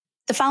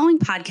The following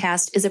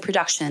podcast is a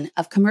production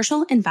of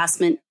Commercial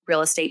Investment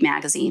Real Estate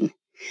Magazine,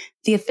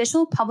 the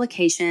official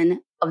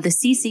publication of the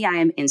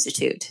CCIM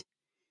Institute.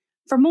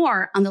 For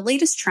more on the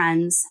latest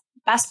trends,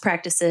 best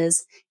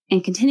practices,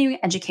 and continuing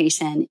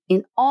education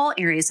in all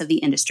areas of the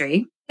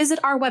industry, visit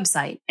our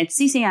website at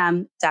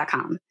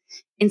ccim.com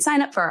and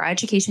sign up for our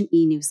education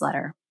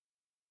e-newsletter.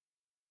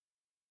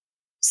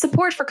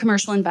 Support for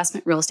Commercial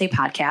Investment Real Estate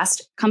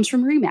Podcast comes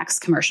from RE/MAX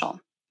Commercial.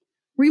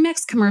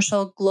 RE/MAX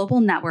Commercial Global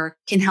Network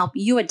can help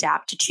you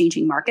adapt to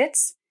changing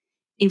markets,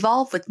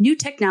 evolve with new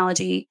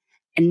technology,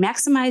 and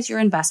maximize your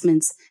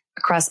investments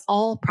across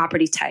all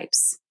property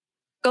types.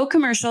 Go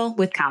commercial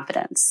with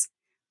confidence.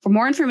 For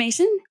more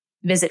information,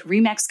 visit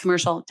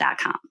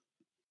remaxcommercial.com.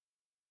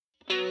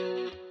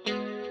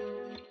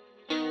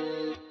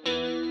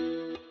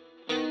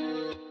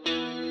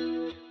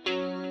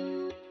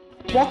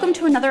 Welcome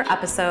to another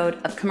episode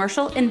of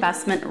Commercial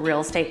Investment Real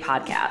Estate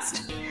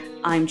Podcast.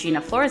 I'm Gina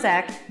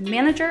Florzak,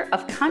 Manager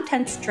of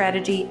Content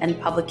Strategy and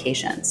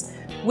Publications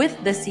with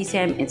the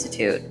CCIM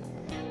Institute.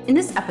 In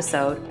this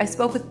episode, I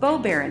spoke with Bo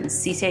Barron,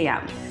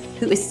 CCIM,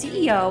 who is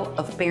CEO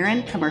of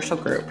Barron Commercial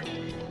Group.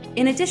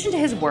 In addition to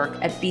his work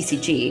at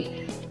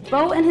BCG,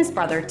 Bo and his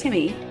brother,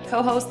 Timmy,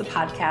 co-host the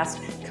podcast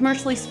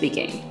Commercially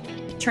Speaking,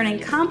 turning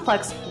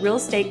complex real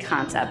estate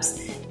concepts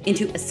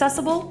into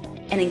accessible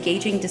and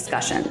engaging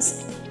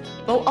discussions.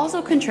 Bo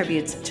also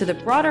contributes to the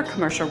broader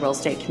commercial real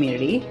estate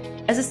community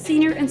as a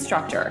senior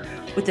instructor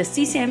with the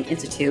CCIM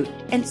Institute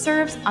and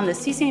serves on the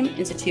CCIM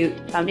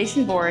Institute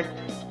Foundation Board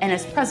and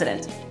as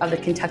president of the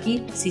Kentucky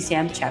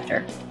CCIM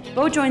chapter.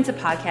 Bo joins the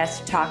podcast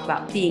to talk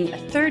about being a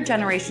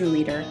third-generation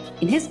leader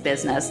in his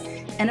business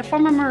and a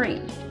former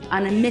Marine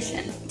on a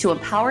mission to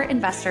empower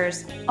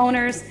investors,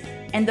 owners,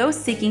 and those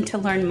seeking to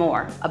learn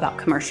more about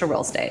commercial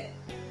real estate.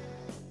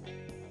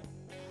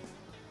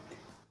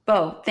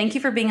 Bo, thank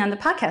you for being on the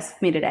podcast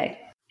with me today.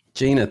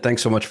 Gina,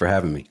 thanks so much for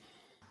having me.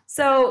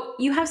 So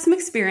you have some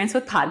experience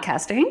with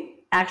podcasting.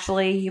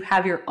 Actually, you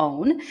have your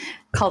own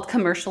called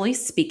Commercially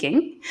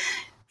Speaking.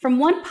 From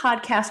one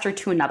podcaster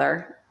to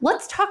another,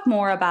 let's talk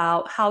more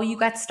about how you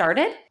got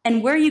started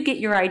and where you get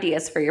your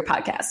ideas for your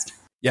podcast.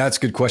 Yeah, that's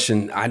a good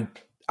question.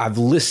 I've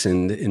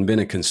listened and been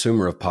a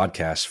consumer of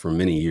podcasts for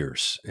many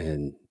years.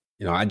 And,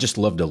 I just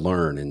love to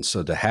learn. And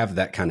so to have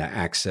that kind of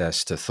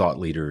access to thought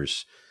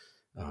leaders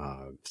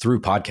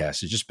through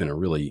podcasts has just been a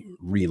really,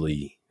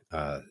 really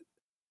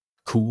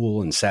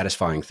cool and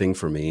satisfying thing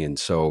for me. And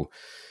so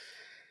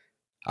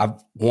I've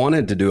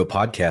wanted to do a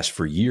podcast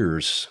for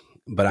years,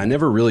 but I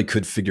never really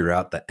could figure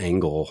out the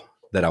angle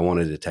that I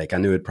wanted to take. I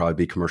knew it'd probably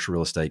be commercial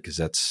real estate because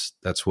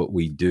that's what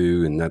we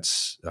do. And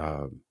that's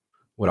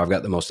what I've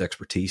got the most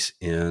expertise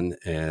in.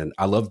 And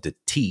I love to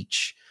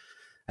teach.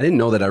 I didn't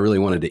know that I really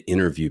wanted to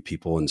interview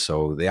people. And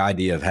so the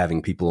idea of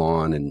having people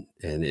on and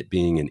it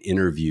being an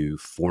interview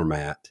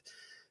format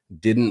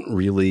didn't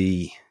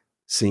really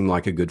seem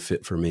like a good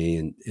fit for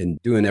me.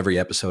 And doing every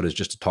episode as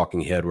just a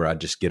talking head where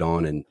I'd just get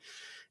on and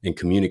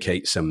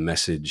communicate some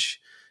message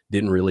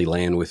didn't really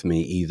land with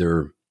me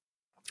either.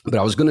 But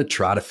I was going to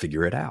try to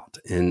figure it out.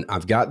 And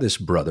I've got this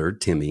brother,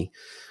 Timmy,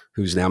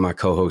 who's now my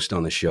co-host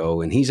on the show.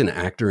 And he's an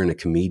actor and a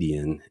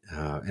comedian.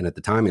 And at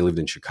the time he lived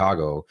in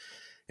Chicago.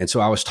 And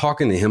so I was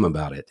talking to him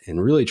about it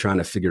and really trying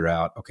to figure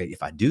out, okay,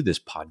 if I do this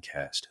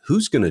podcast,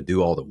 who's going to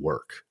do all the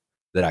work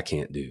that I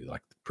can't do,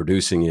 like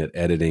producing it,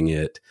 editing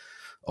it,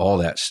 all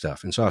that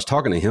stuff. And so I was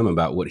talking to him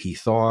about what he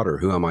thought or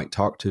who I might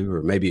talk to,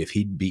 or maybe if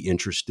he'd be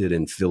interested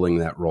in filling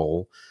that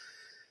role.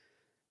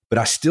 But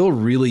I still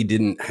really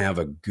didn't have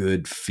a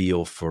good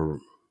feel for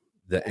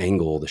the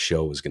angle the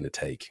show was going to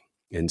take.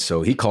 And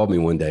so he called me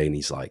one day and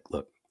he's like,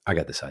 look, I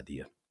got this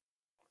idea.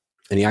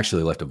 And he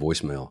actually left a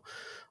voicemail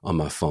on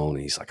my phone.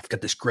 And he's like, I've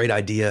got this great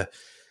idea.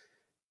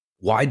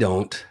 Why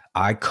don't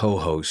I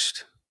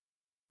co-host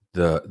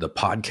the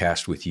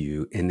podcast with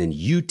you, and then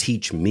you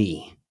teach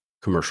me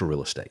commercial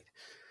real estate?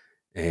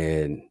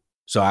 And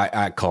so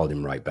I called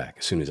him right back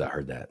as soon as I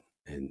heard that.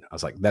 And I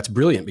was like, that's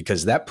brilliant,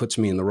 because that puts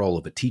me in the role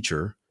of a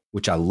teacher,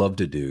 which I love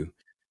to do.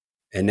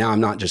 And now I'm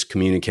not just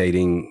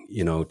communicating,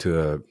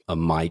 to a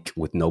mic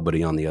with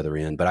nobody on the other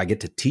end, but I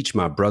get to teach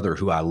my brother,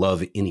 who I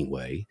love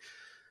anyway,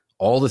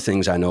 all the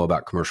things I know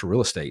about commercial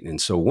real estate.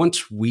 And so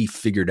once we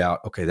figured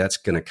out, okay, that's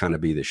going to kind of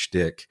be the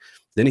shtick,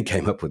 then he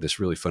came up with this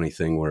really funny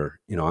thing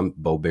where, I'm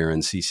Bo Barron,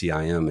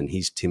 CCIM, and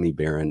he's Timmy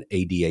Barron,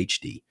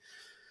 ADHD.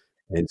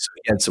 And so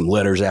he had some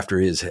letters after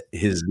his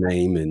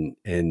name.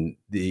 And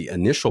the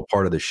initial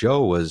part of the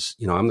show was,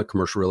 I'm the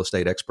commercial real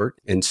estate expert.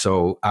 And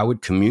so I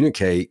would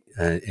communicate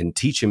and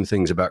teach him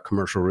things about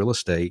commercial real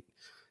estate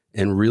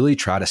and really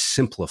try to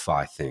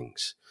simplify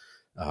things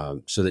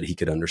so that he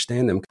could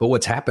understand them. But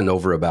what's happened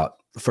over about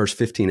the first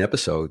 15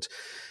 episodes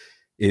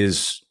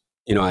is,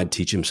 I'd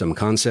teach him some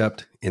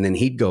concept, and then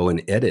he'd go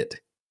and edit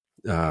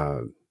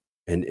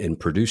and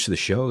produce the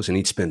shows, and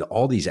he'd spend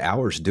all these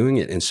hours doing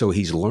it. And so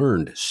he's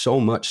learned so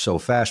much so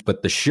fast.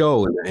 But the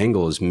show and the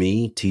angle is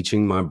me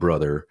teaching my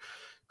brother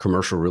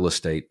commercial real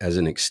estate as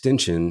an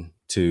extension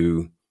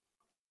to,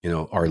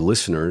 our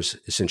listeners.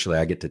 Essentially,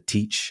 I get to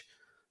teach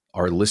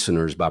our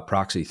listeners by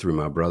proxy through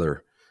my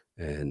brother.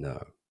 And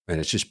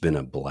it's just been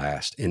a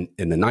blast. And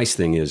the nice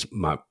thing is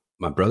my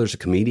brother's a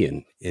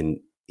comedian and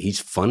he's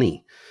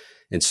funny.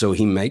 And so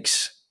he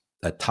makes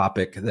a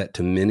topic that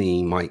to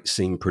many might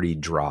seem pretty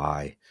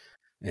dry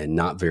and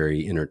not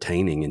very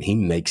entertaining, and he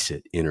makes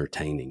it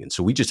entertaining. And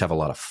so we just have a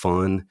lot of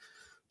fun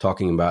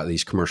talking about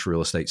these commercial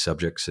real estate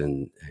subjects.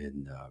 And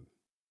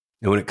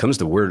when it comes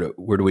to where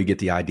do we get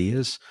the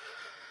ideas,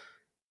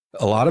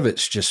 a lot of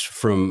it's just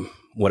from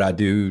what I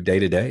do day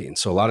to day. And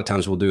so a lot of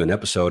times we'll do an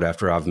episode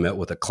after I've met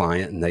with a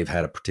client and they've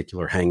had a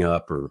particular hang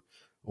up or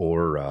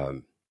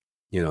a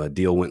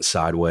deal went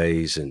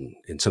sideways and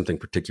something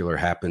particular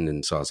happened.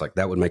 And so I was like,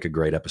 that would make a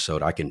great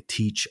episode. I can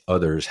teach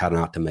others how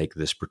not to make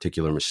this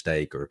particular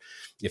mistake, or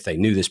if they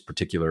knew this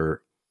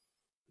particular,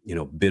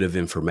 bit of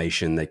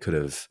information, they could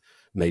have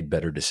made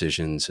better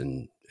decisions.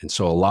 And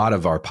so a lot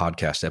of our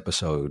podcast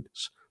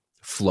episodes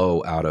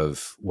flow out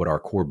of what our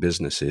core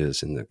business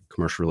is in the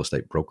commercial real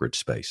estate brokerage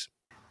space.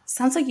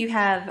 Sounds like you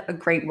have a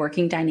great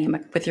working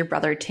dynamic with your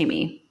brother,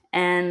 Timmy.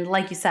 And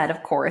like you said,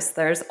 of course,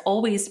 there's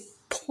always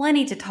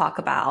plenty to talk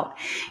about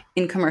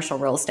in commercial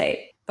real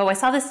estate. But I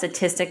saw this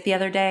statistic the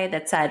other day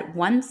that said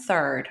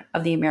 1/3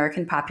 of the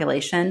American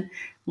population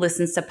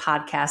listens to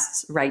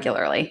podcasts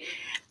regularly.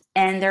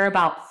 And there are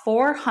about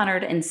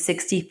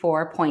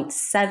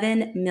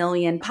 464.7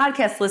 million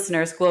podcast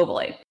listeners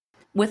globally.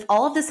 With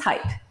all of this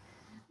hype,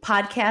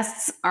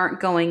 podcasts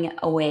aren't going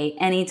away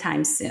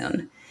anytime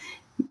soon.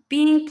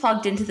 Being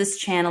plugged into this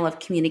channel of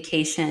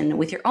communication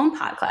with your own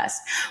podcast,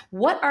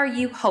 what are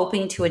you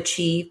hoping to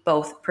achieve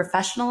both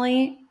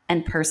professionally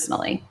and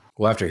personally?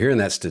 Well, after hearing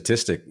that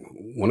statistic,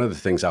 one of the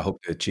things I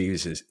hope to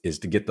achieve is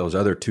to get those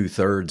other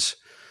 2/3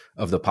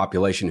 of the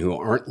population who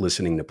aren't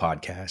listening to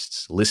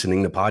podcasts.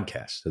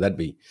 So that'd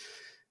be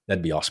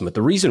awesome. But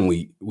the reason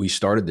we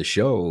started the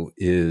show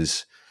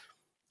is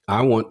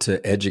I want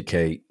to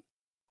educate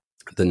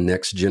the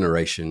next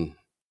generation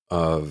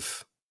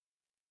of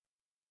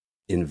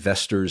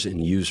investors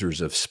and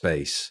users of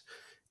space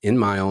in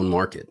my own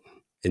market.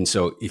 And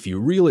so if you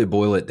really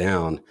boil it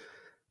down,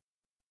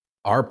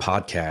 our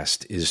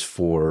podcast is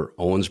for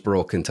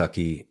Owensboro,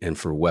 Kentucky, and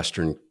for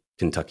Western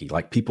Kentucky,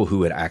 like people who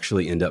would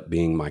actually end up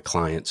being my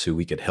clients who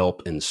we could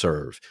help and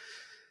serve.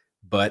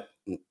 But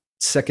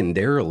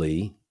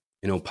secondarily,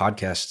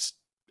 podcasts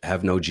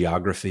have no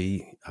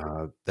geography.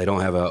 They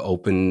don't have an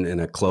open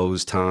and a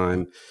closed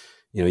time.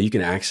 You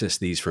can access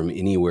these from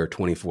anywhere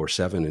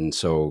 24/7. And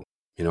so,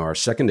 our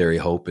secondary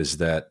hope is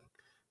that,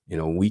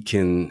 we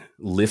can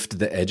lift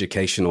the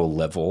educational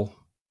level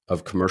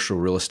of commercial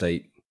real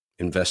estate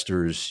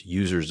investors,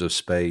 users of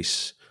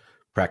space,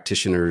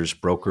 practitioners,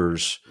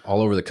 brokers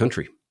all over the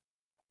country.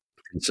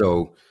 And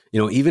so,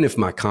 even if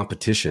my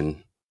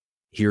competition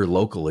here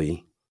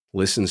locally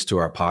listens to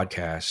our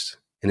podcast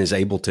and is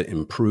able to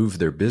improve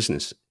their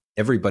business,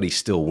 everybody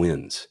still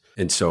wins.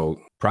 And so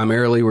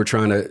primarily we're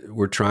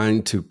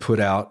trying to put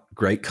out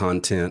great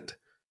content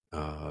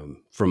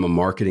from a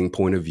marketing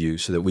point of view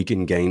so that we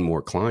can gain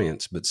more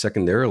clients. But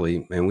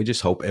secondarily, man, we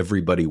just hope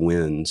everybody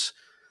wins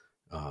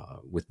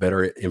with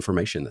better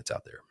information that's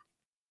out there.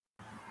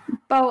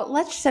 Bo,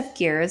 let's shift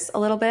gears a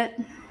little bit.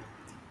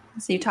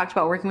 So you talked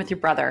about working with your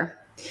brother.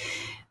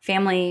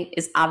 Family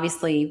is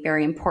obviously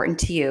very important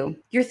to you.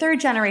 You're third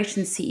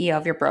generation CEO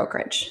of your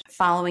brokerage,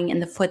 following in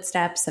the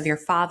footsteps of your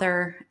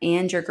father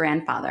and your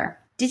grandfather.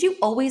 Did you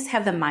always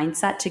have the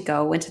mindset to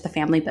go into the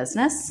family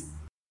business?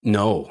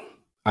 No,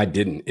 I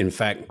didn't. In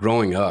fact,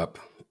 growing up,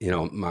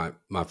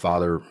 my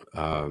father,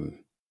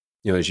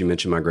 as you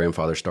mentioned, my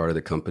grandfather started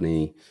the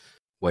company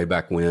way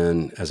back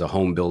when as a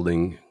home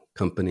building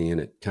company, and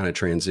it kind of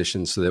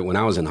transitioned so that when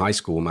I was in high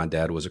school, my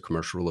dad was a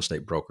commercial real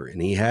estate broker,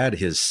 and he had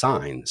his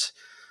signs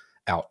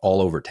out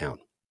all over town.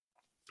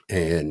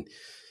 And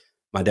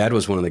my dad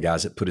was one of the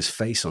guys that put his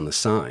face on the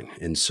sign.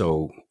 And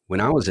so when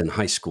I was in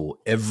high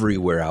school,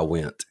 everywhere I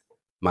went,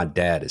 my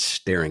dad is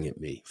staring at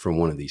me from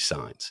one of these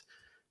signs.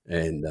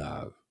 And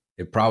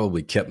it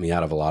probably kept me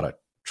out of a lot of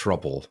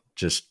trouble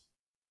just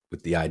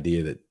with the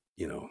idea that,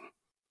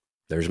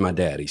 there's my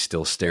dad. He's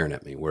still staring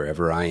at me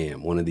wherever I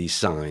am. One of these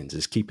signs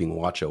is keeping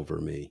watch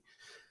over me.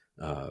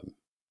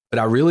 But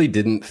I really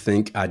didn't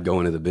think I'd go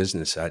into the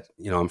business.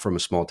 I'm from a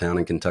small town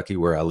in Kentucky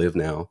where I live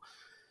now,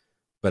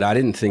 but I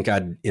didn't think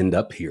I'd end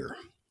up here.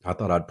 I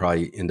thought I'd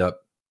probably end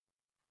up,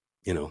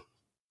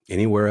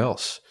 anywhere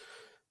else.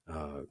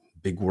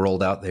 Big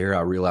world out there.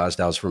 I realized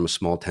I was from a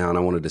small town.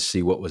 I wanted to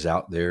see what was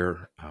out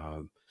there.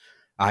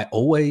 I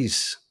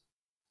always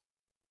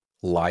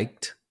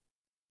liked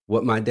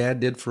what my dad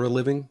did for a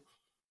living.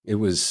 It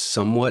was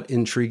somewhat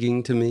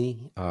intriguing to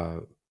me.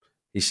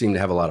 He seemed to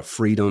have a lot of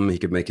freedom. He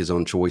could make his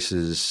own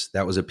choices.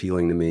 That was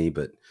appealing to me.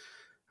 But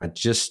I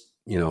just,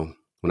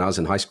 when I was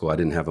in high school, I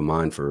didn't have a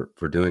mind for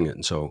doing it.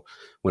 And so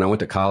when I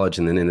went to college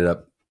and then ended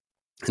up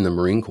in the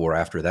Marine Corps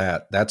after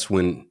that, that's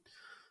when,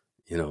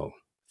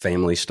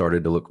 family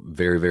started to look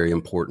very, very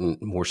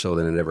important, more so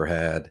than it ever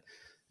had.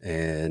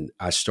 And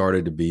I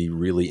started to be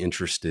really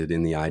interested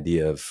in the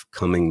idea of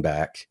coming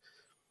back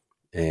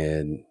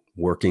and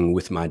working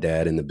with my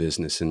dad in the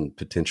business and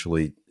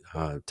potentially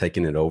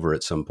taking it over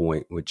at some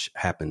point, which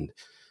happened.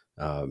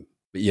 But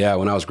yeah,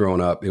 when I was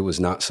growing up, it was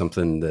not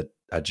something that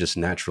I just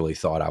naturally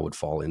thought I would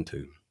fall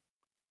into.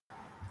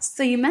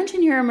 So you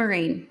mentioned you're a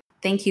Marine.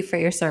 Thank you for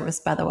your service,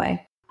 by the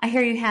way. I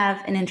hear you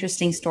have an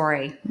interesting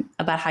story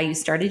about how you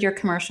started your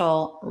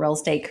commercial real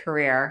estate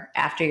career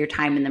after your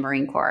time in the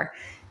Marine Corps.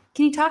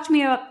 Can you talk to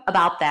me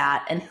about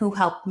that and who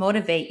helped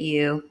motivate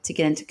you to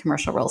get into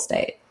commercial real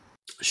estate?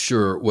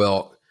 Sure.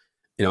 Well,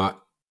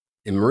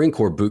 in Marine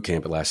Corps boot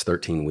camp, it lasts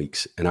 13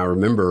 weeks. And I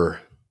remember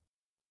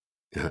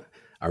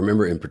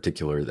in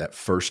particular that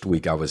first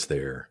week I was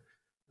there,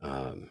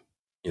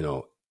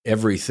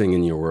 everything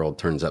in your world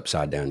turns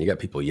upside down. You got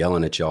people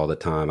yelling at you all the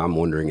time. I'm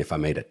wondering if I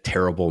made a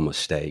terrible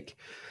mistake.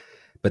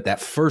 But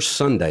that first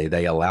Sunday,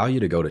 they allow you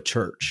to go to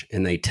church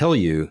and they tell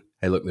you,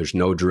 hey, look, there's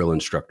no drill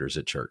instructors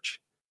at church.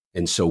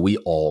 And so we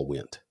all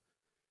went.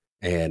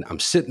 And I'm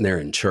sitting there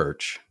in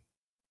church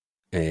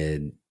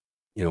and,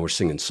 we're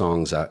singing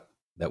songs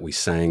that we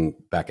sang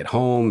back at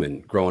home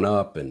and growing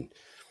up. And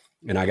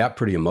I got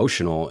pretty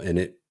emotional. And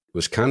it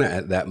was kind of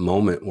at that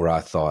moment where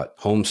I thought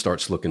home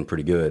starts looking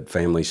pretty good.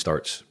 Family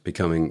starts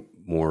becoming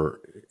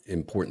more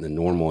important than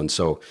normal. And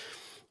so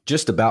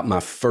just about my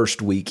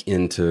first week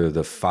into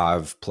the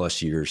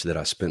 5+ years that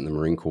I spent in the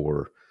Marine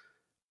Corps,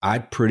 I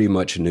pretty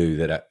much knew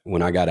that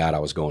when I got out, I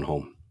was going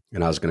home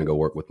and I was going to go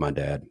work with my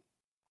dad.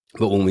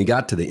 But when we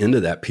got to the end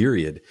of that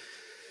period,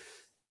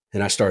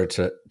 and I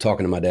started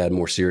talking to my dad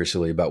more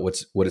seriously about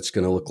what it's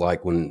going to look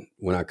like when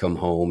I come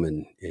home,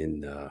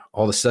 and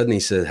all of a sudden he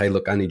said, "Hey,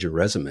 look, I need your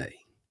resume."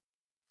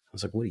 I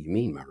was like, "What do you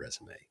mean, my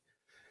resume?"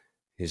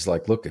 He's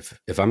like, "Look,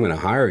 if I'm going to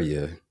hire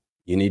you,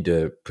 you need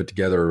to put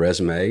together a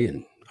resume,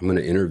 and I'm going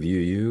to interview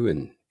you."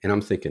 And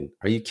I'm thinking,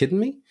 "Are you kidding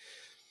me?"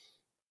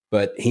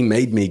 But he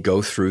made me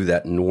go through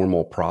that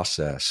normal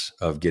process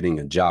of getting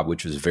a job,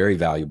 which was very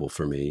valuable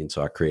for me. And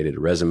so I created a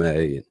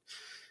resume and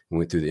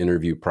went through the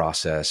interview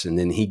process. And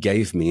then he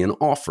gave me an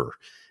offer.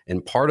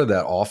 And part of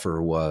that offer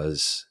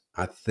was,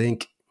 I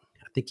think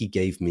he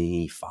gave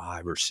me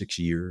 5 or 6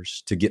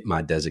 years to get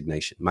my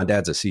designation. My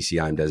dad's a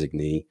CCIM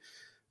Designee.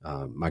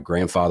 My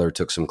grandfather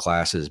took some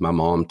classes. My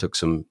mom took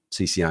some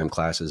CCIM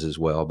classes as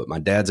well. But my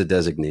dad's a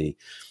designee.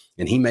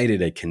 And he made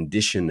it a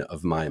condition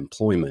of my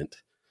employment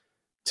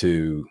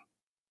to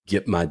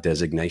get my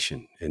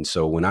designation. And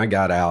so when I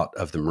got out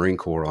of the Marine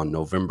Corps on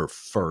November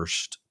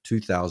 1st,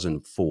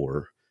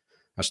 2004,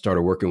 I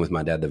started working with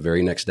my dad the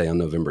very next day on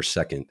November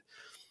 2nd.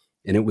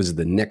 And it was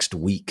the next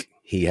week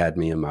he had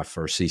me in my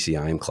first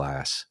CCIM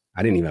class.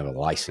 I didn't even have a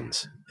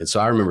license. And so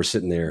I remember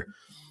sitting there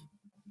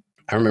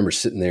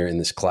in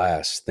this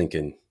class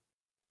thinking,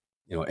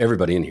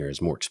 everybody in here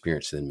is more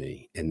experienced than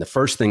me. And the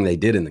first thing they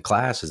did in the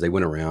class is they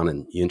went around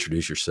and you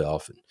introduce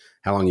yourself and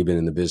how long you've been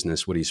in the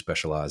business, what do you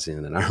specialize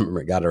in? And I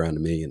remember it got around to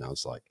me and I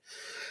was like,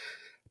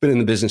 been in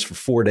the business for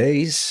 4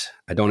 days.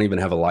 I don't even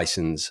have a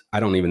license. I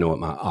don't even know what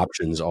my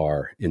options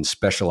are in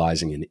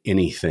specializing in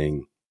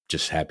anything.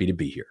 Just happy to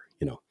be here,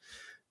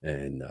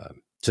 And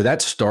so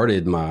that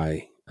started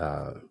my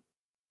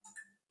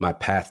my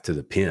path to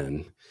the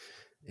pen.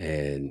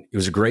 And it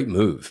was a great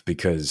move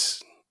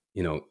because,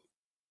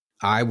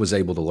 I was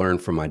able to learn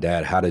from my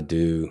dad how to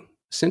do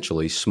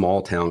essentially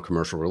small town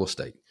commercial real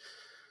estate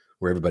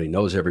where everybody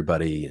knows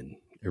everybody and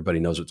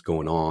everybody knows what's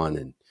going on.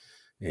 And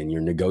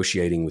you're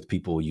negotiating with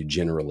people you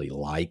generally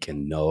like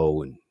and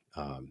know, and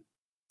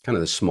kind of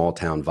the small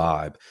town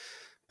vibe.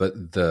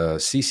 But the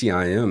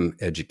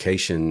CCIM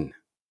education,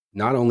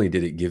 not only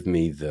did it give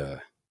me the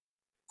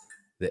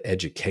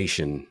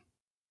education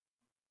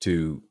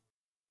to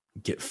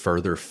get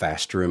further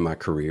faster in my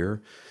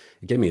career,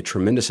 it gave me a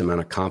tremendous amount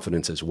of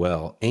confidence as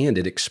well. And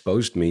it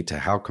exposed me to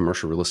how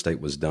commercial real estate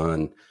was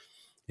done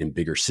in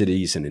bigger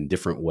cities and in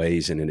different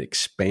ways. And it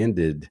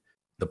expanded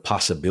the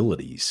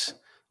possibilities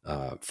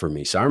for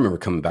me. So I remember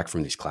coming back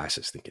from these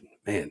classes thinking,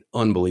 man,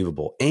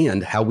 unbelievable.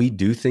 And how we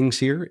do things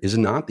here is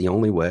not the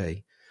only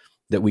way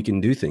that we can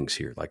do things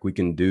here. Like we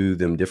can do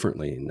them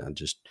differently. And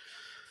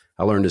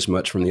I learned as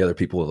much from the other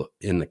people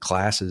in the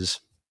classes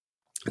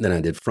than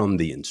I did from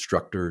the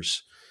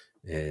instructors,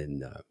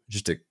 and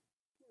just an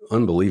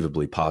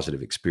unbelievably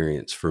positive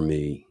experience for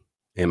me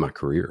and my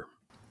career.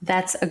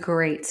 That's a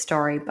great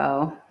story,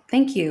 Bo.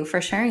 Thank you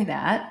for sharing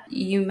that.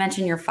 You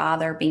mentioned your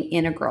father being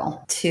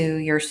integral to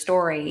your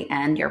story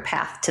and your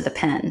path to the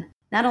pen.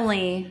 Not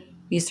only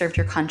you served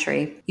your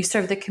country, you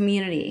served the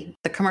community,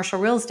 the commercial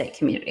real estate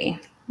community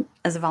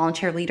as a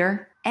volunteer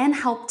leader, and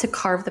helped to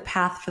carve the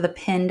path for the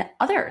pen to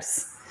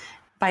others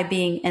by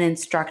being an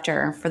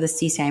instructor for the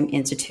CCIM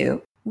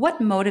Institute. What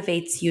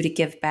motivates you to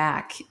give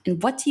back,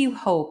 and what do you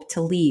hope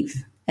to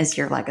leave as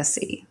your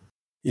legacy?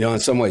 In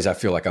some ways, I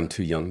feel like I'm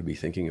too young to be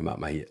thinking about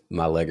my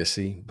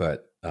legacy,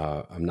 but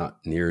I'm not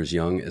near as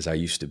young as I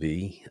used to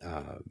be.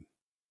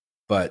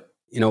 But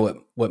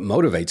what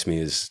motivates me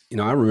is,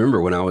 I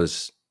remember when I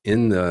was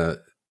in those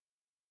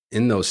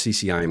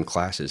CCIM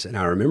classes, and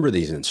I remember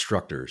these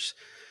instructors.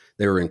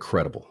 They were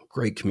incredible,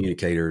 great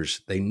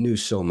communicators. They knew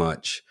so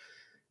much,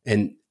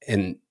 and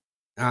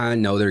I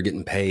know they're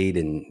getting paid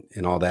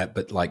and all that,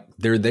 but like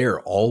they're there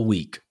all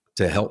week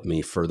to help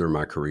me further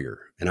my career.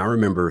 And I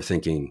remember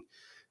thinking,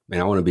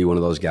 man, I want to be one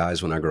of those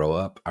guys when I grow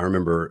up. I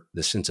remember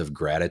the sense of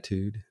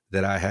gratitude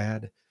that I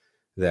had,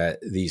 that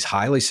these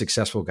highly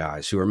successful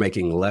guys who are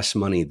making less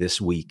money this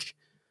week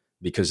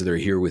because they're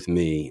here with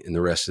me and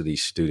the rest of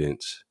these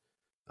students,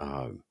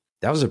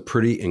 that was a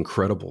pretty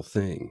incredible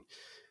thing.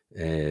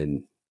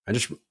 And I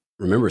just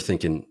remember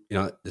thinking,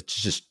 I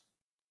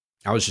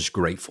was just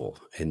grateful.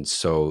 And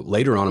so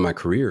later on in my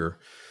career,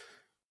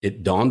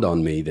 it dawned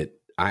on me that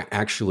I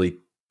actually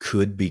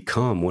could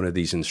become one of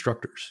these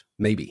instructors,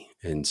 maybe.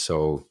 And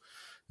so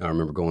I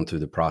remember going through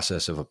the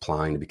process of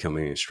applying to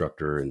becoming an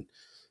instructor and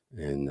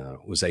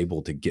was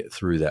able to get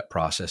through that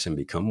process and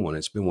become one.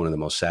 It's been one of the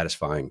most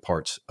satisfying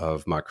parts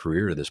of my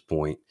career to this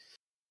point.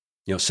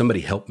 Somebody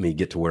helped me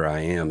get to where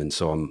I am. And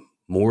so I'm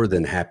more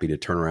than happy to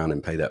turn around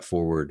and pay that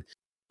forward.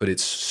 But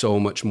it's so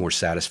much more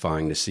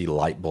satisfying to see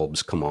light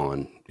bulbs come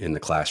on in the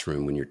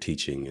classroom when you're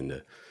teaching,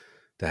 and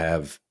to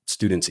have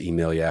students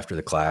email you after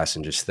the class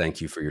and just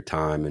thank you for your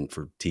time and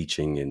for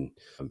teaching and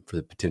for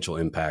the potential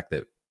impact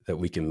that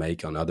we can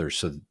make on others.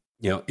 So,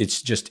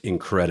 it's just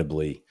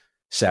incredibly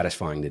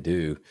satisfying to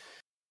do.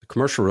 The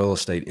commercial real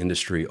estate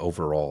industry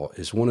overall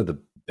is one of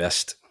the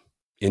best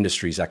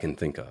industries I can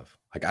think of.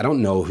 Like, I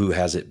don't know who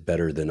has it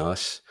better than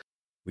us.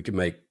 We can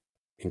make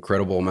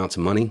incredible amounts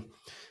of money.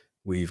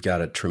 We've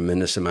got a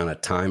tremendous amount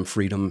of time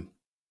freedom.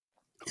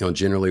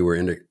 Generally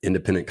we're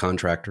independent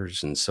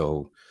contractors. And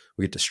so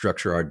we get to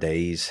structure our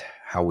days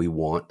how we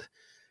want.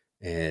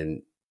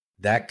 And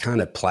that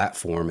kind of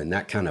platform and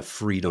that kind of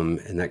freedom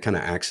and that kind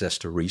of access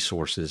to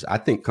resources, I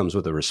think, comes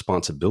with a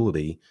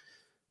responsibility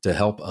to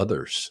help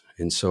others.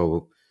 And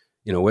so,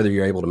 whether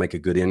you're able to make a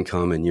good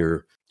income and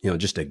you're,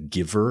 just a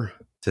giver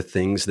to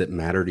things that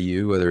matter to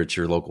you, whether it's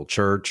your local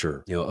church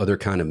or, other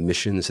kind of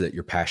missions that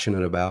you're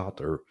passionate about,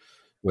 or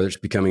whether it's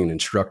becoming an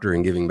instructor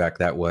and giving back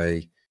that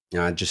way.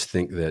 I just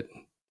think that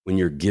when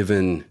you're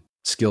given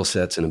skill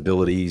sets and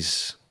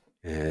abilities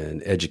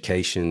and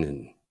education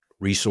and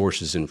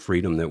resources and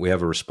freedom, that we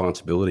have a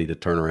responsibility to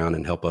turn around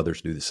and help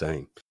others do the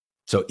same.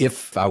 So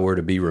if I were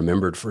to be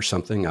remembered for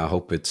something, I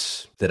hope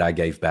it's that I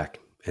gave back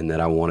and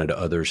that I wanted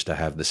others to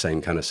have the same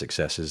kind of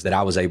successes that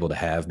I was able to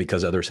have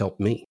because others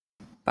helped me.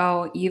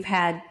 Bo, you've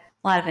had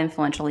a lot of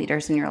influential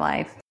leaders in your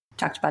life. You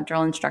talked about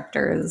drill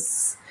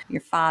instructors,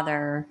 your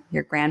father,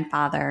 your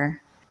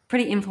grandfather,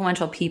 pretty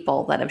influential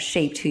people that have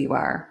shaped who you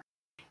are.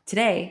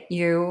 Today,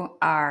 you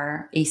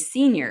are a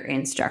senior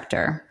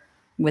instructor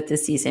with the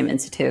CCIM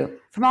Institute.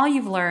 From all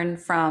you've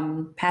learned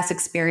from past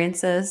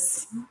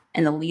experiences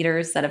and the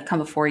leaders that have come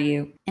before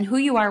you, and who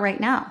you are right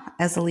now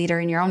as a leader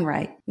in your own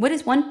right, what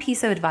is one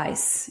piece of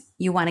advice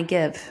you want to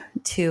give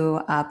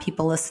to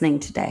people listening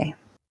today?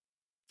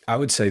 I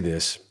would say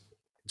this: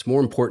 it's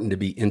more important to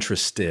be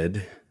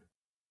interested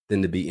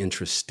than to be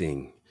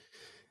interesting.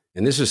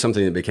 And this is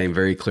something that became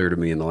very clear to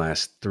me in the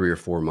last 3 or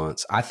 4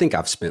 months. I think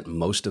I've spent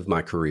most of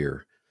my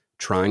career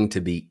trying to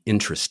be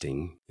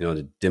interesting,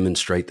 to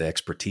demonstrate the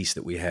expertise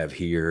that we have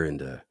here and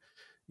to,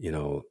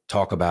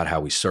 talk about how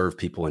we serve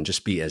people and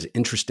just be as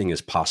interesting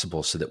as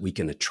possible so that we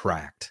can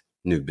attract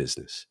new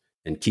business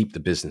and keep the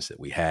business that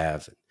we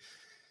have.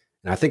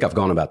 And I think I've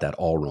gone about that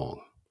all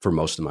wrong for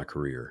most of my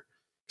career,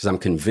 because I'm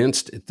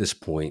convinced at this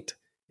point,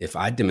 if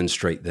I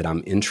demonstrate that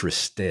I'm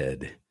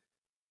interested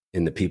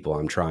in the people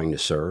I'm trying to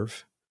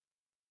serve,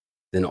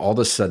 then all of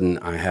a sudden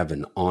I have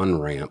an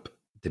on-ramp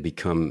to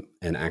become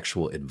an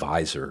actual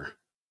advisor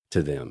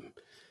to them.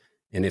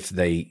 And if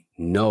they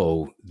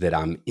know that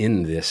I'm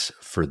in this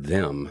for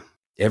them,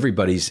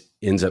 everybody's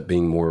ends up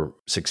being more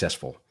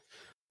successful.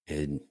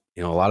 And,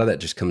 a lot of that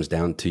just comes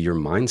down to your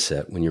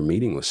mindset when you're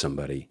meeting with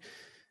somebody.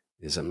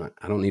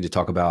 I don't need to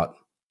talk about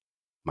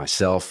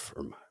myself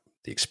or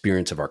the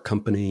experience of our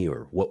company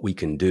or what we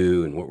can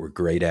do and what we're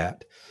great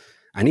at.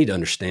 I need to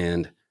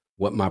understand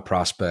what my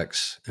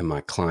prospects and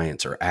my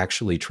clients are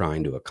actually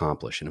trying to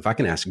accomplish. And if I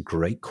can ask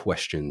great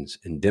questions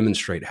and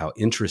demonstrate how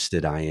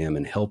interested I am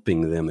in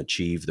helping them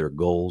achieve their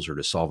goals or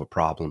to solve a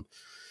problem,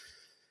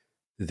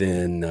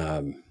 then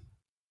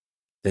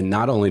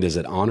not only does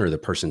it honor the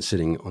person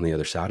sitting on the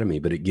other side of me,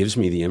 but it gives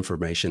me the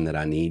information that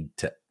I need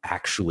to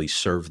actually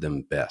serve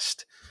them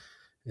best.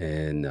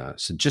 And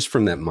so just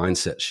from that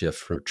mindset shift,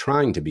 from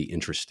trying to be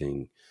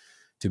interesting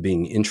to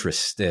being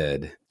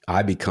interested,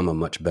 I become a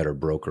much better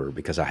broker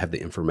because I have the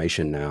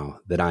information now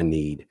that I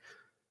need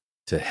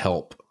to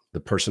help the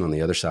person on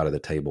the other side of the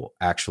table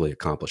actually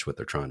accomplish what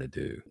they're trying to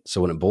do.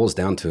 So when it boils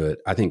down to it,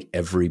 I think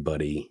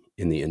everybody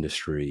in the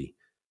industry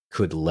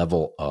could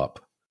level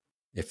up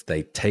if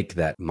they take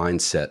that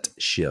mindset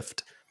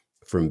shift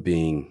from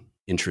being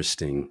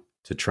interesting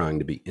to trying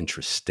to be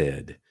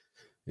interested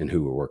in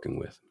who we're working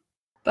with.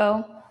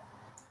 Bo,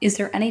 is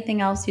there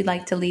anything else you'd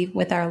like to leave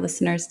with our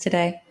listeners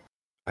today?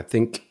 I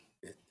think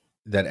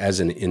that as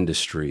an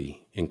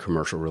industry in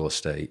commercial real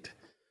estate,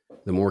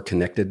 the more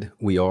connected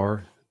we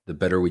are, the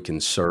better we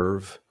can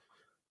serve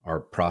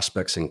our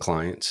prospects and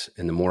clients,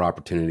 and the more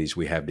opportunities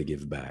we have to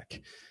give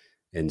back.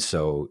 And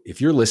so if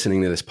you're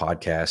listening to this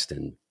podcast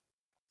and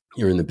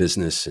you're in the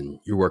business and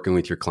you're working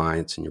with your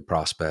clients and your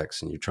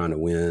prospects and you're trying to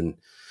win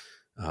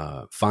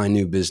find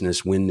new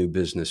business, win new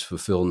business,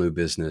 fulfill new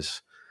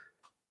business,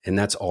 and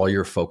that's all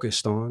you're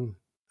focused on,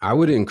 I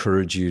would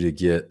encourage you to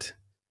get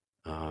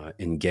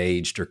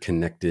engaged or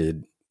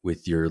connected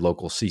with your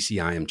local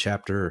CCIM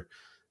chapter,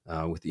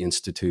 with the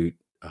Institute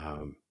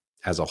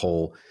as a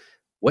whole.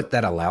 What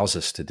that allows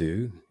us to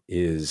do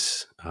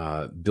is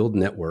build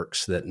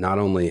networks that not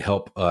only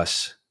help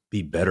us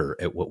be better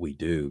at what we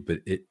do, but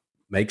it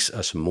makes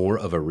us more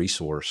of a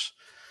resource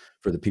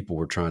for the people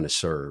we're trying to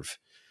serve.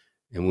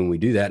 And when we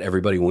do that,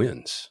 everybody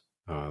wins.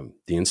 The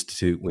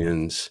Institute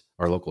wins,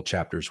 our local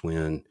chapters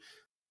win,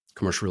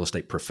 commercial real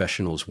estate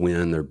professionals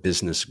win, their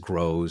business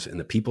grows, and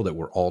the people that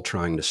we're all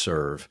trying to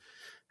serve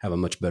have a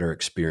much better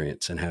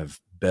experience and have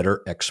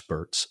better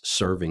experts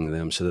serving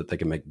them so that they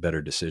can make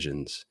better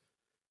decisions.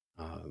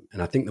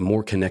 And I think the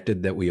more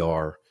connected that we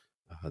are,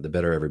 the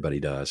better everybody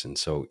does. And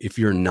so if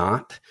you're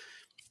not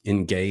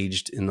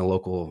engaged in the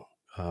local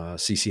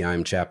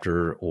CCIM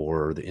chapter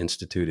or the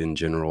Institute in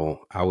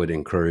general, I would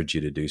encourage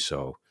you to do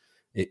so.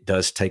 It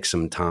does take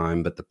some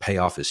time, but the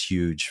payoff is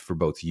huge for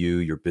both you,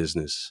 your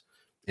business,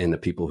 and the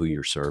people who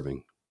you're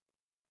serving.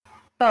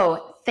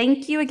 Bo,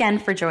 thank you again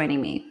for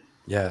joining me.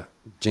 Yeah,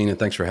 Gina,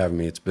 thanks for having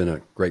me. It's been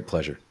a great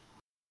pleasure.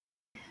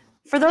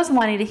 For those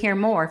wanting to hear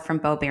more from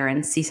Bo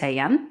Barron,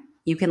 CCIM,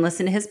 you can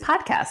listen to his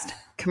podcast,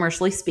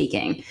 Commercially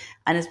Speaking,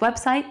 on his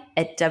website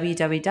at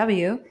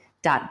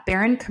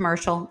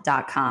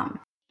www.barroncommercial.com.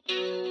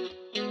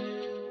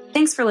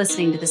 Thanks for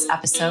listening to this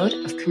episode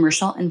of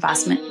Commercial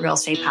Investment Real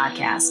Estate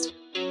Podcast.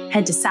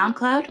 Head to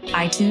SoundCloud,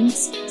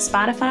 iTunes,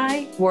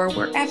 Spotify, or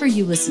wherever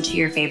you listen to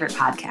your favorite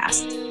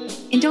podcasts.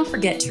 And don't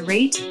forget to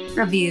rate,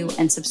 review,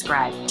 and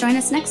subscribe. Join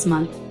us next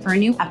month for a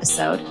new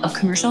episode of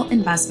Commercial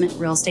Investment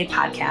Real Estate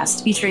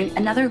Podcast featuring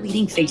another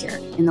leading figure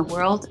in the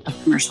world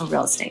of commercial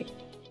real estate.